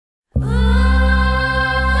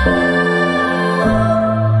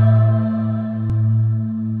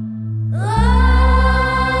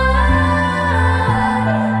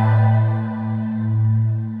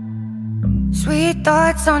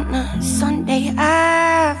thoughts on a Sunday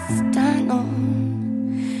afternoon.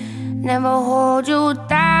 Never hold you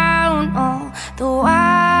down, all the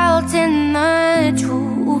while in the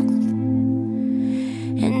truth.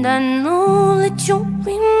 And I know that you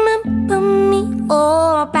remember me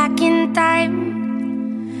all back in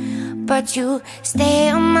time, but you stay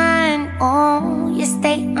on mine, oh, you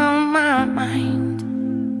stay on my mind.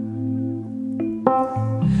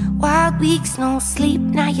 Wild weeks, no sleep,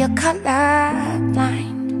 now you're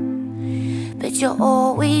colorblind, but you're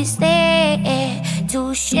always there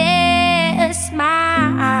to share a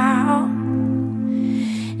smile.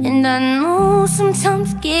 And I know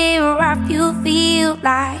sometimes get rough, you feel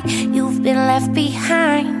like you've been left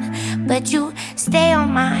behind, but you stay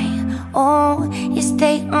on my, oh, you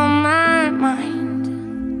stay on my mind.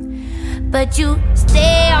 But you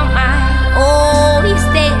stay on my, oh, you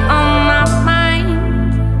stay on my mind.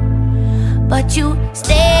 But you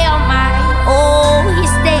stay on my, oh, you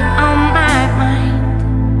stay on my mind.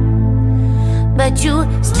 But you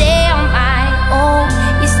stay on my, oh,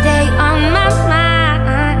 you stay on my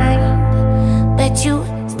mind. But you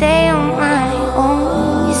stay on my,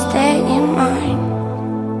 oh, you stay in mine.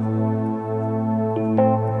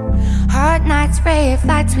 Hard nights, rave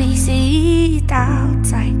lights, we sit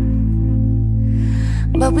outside,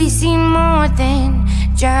 but we see more than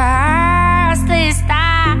just the stars.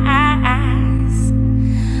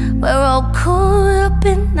 We're all caught up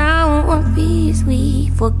in our worries. We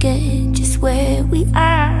forget just where we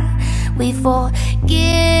are. We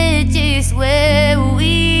forget just where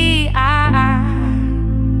we are.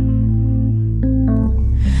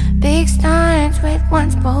 Big steins with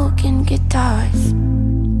once broken guitars,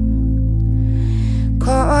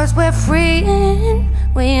 'cause we're free and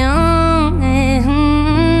we're young.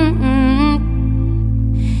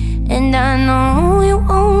 And I know you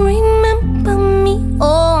won't remember me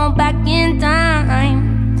all back in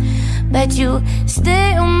time, but you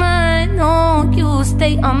stay on mine, oh, you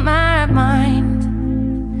stay on my mind.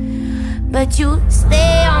 But you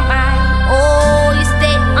stay on mine, oh, you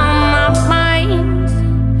stay on my mind.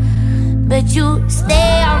 But you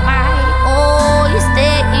stay on mine, oh, you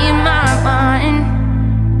stay in my mind.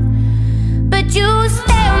 But you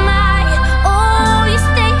stay on mine, oh, you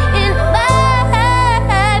stay in my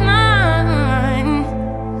mind.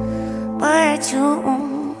 But you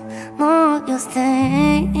know you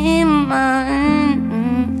stay in mine.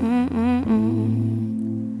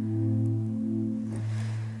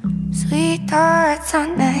 Sweet thoughts on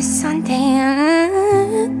that Sunday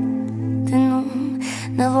afternoon.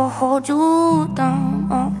 Never hold you down,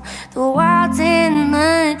 oh, the wilds in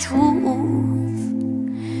the truth.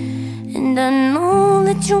 And I know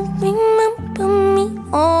that you remember me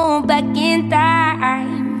all back in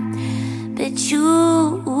time, but you,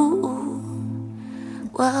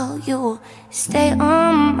 well, you stay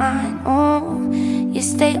on mine, oh, you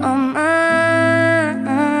stay on mine.